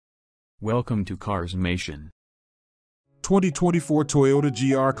Welcome to CarsMation. 2024 Toyota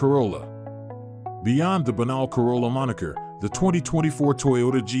GR Corolla. Beyond the banal Corolla moniker, the 2024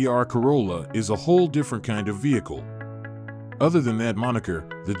 Toyota GR Corolla is a whole different kind of vehicle. Other than that moniker,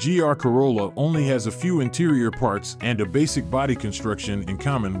 the GR Corolla only has a few interior parts and a basic body construction in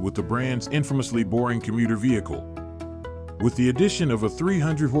common with the brand's infamously boring commuter vehicle. With the addition of a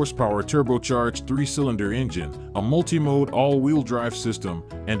 300 horsepower turbocharged 3-cylinder engine, a multi-mode all-wheel drive system,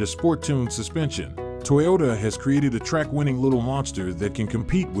 and a sport-tuned suspension, Toyota has created a track-winning little monster that can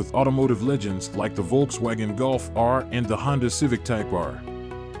compete with automotive legends like the Volkswagen Golf R and the Honda Civic Type R.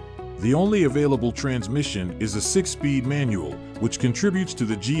 The only available transmission is a 6-speed manual, which contributes to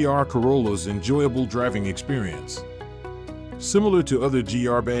the GR Corolla's enjoyable driving experience. Similar to other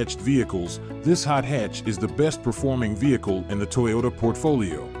GR-badged vehicles, this hot hatch is the best-performing vehicle in the Toyota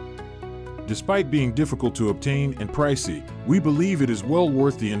portfolio. Despite being difficult to obtain and pricey, we believe it is well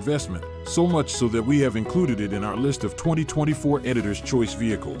worth the investment, so much so that we have included it in our list of 2024 Editor's Choice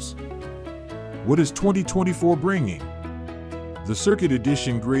vehicles. What is 2024 bringing? The Circuit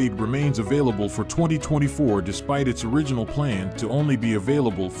Edition grade remains available for 2024 despite its original plan to only be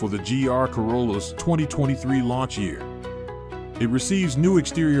available for the GR Corolla's 2023 launch year. It receives new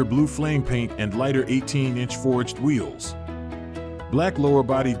exterior blue flame paint and lighter 18-inch forged wheels. Black lower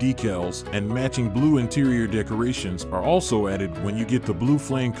body decals and matching blue interior decorations are also added when you get the blue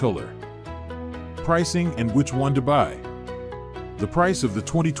flame color. Pricing and which one to buy. The price of the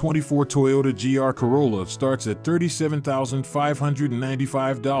 2024 Toyota GR Corolla starts at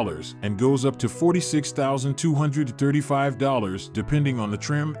 $37,595 and goes up to $46,235 depending on the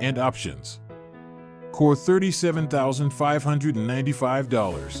trim and options. Core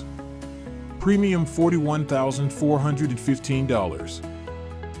 $37,595. Premium $41,415.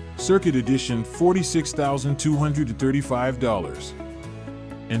 Circuit Edition $46,235.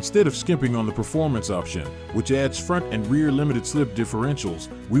 Instead of skimping on the performance option, which adds front and rear limited slip differentials,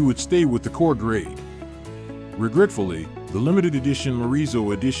 we would stay with the core grade. Regretfully, the limited edition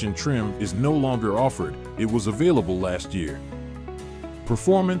Morizo Edition trim is no longer offered. It was available last year.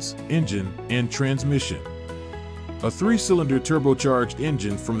 Performance, engine, and transmission. A 3-cylinder turbocharged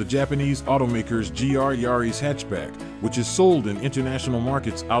engine from the Japanese automaker's GR Yaris hatchback, which is sold in international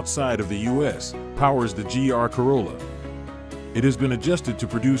markets outside of the US, powers the GR Corolla. It has been adjusted to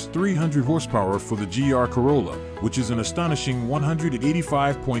produce 300 horsepower for the GR Corolla, which is an astonishing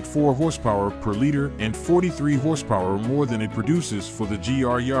 185.4 horsepower per liter and 43 horsepower more than it produces for the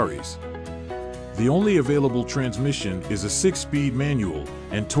GR Yaris. The only available transmission is a 6-speed manual,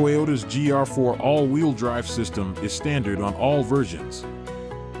 and Toyota's GR4 all-wheel drive system is standard on all versions.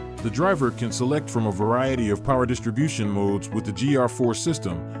 The driver can select from a variety of power distribution modes with the GR4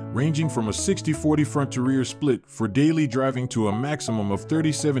 system, ranging from a 60-40 front-to-rear split for daily driving to a maximum of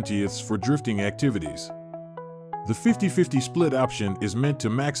 30/70ths for drifting activities. The 50-50 split option is meant to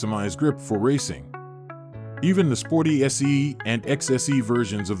maximize grip for racing. Even the sporty SE and XSE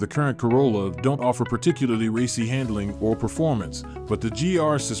versions of the current Corolla don't offer particularly racy handling or performance, but the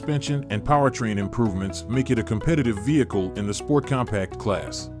GR suspension and powertrain improvements make it a competitive vehicle in the sport compact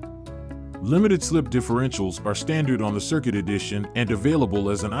class. Limited slip differentials are standard on the Circuit Edition and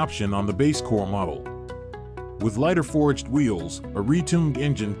available as an option on the base core model. With lighter forged wheels, a retuned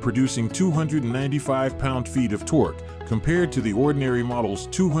engine producing 295 pound-feet of torque, compared to the ordinary model's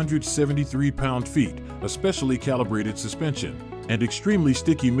 273 pound-feet, a specially calibrated suspension, and extremely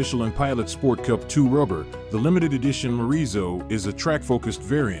sticky Michelin Pilot Sport Cup 2 rubber, the limited edition Morizo is a track-focused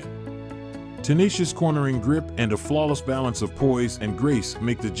variant. Tenacious cornering grip and a flawless balance of poise and grace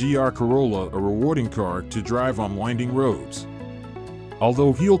make the GR Corolla a rewarding car to drive on winding roads.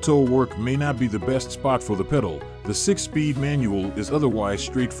 Although heel-toe work may not be the best spot for the pedal, the 6-speed manual is otherwise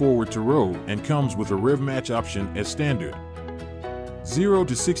straightforward to row and comes with a rev match option as standard. 0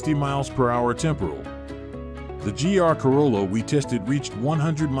 to 60 miles per hour temporal. The GR Corolla we tested reached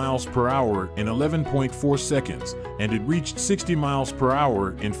 100 miles per hour in 11.4 seconds, and it reached 60 miles per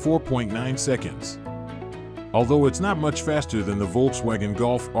hour in 4.9 seconds. Although it's not much faster than the Volkswagen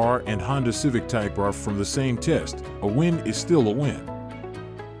Golf R and Honda Civic Type R from the same test, a win is still a win.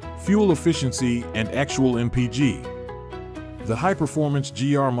 Fuel efficiency and actual MPG. The high-performance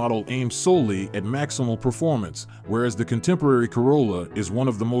GR model aims solely at maximal performance, whereas the contemporary Corolla is one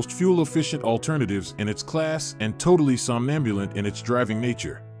of the most fuel-efficient alternatives in its class and totally somnambulant in its driving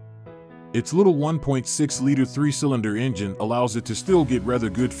nature. Its little 1.6-liter 3-cylinder engine allows it to still get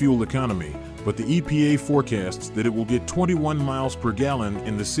rather good fuel economy, but the EPA forecasts that it will get 21 miles per gallon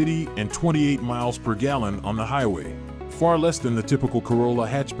in the city and 28 miles per gallon on the highway, far less than the typical Corolla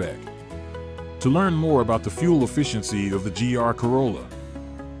hatchback. To learn more about the fuel efficiency of the GR Corolla,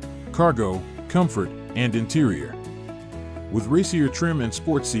 cargo, comfort, and interior. With racier trim and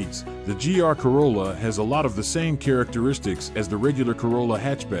sport seats, the GR Corolla has a lot of the same characteristics as the regular Corolla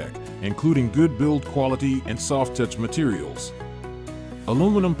hatchback, including good build quality and soft-touch materials.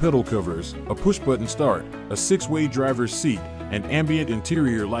 Aluminum pedal covers, a push-button start, a 6-way driver's seat, and ambient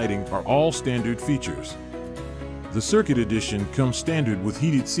interior lighting are all standard features. The Circuit Edition comes standard with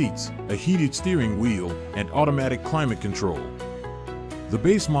heated seats, a heated steering wheel, and automatic climate control. The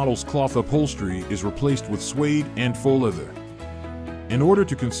base model's cloth upholstery is replaced with suede and faux leather. In order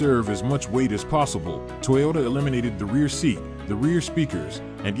to conserve as much weight as possible, Toyota eliminated the rear seat, the rear speakers,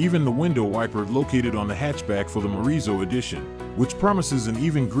 and even the window wiper located on the hatchback for the Morizo Edition, which promises an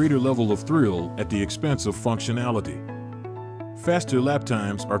even greater level of thrill at the expense of functionality. Faster lap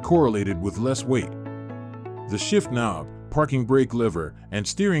times are correlated with less weight. The shift knob, parking brake lever, and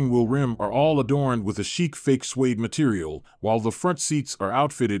steering wheel rim are all adorned with a chic fake suede material, while the front seats are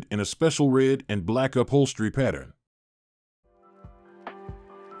outfitted in a special red and black upholstery pattern.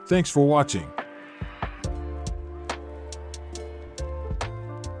 Thanks for watching.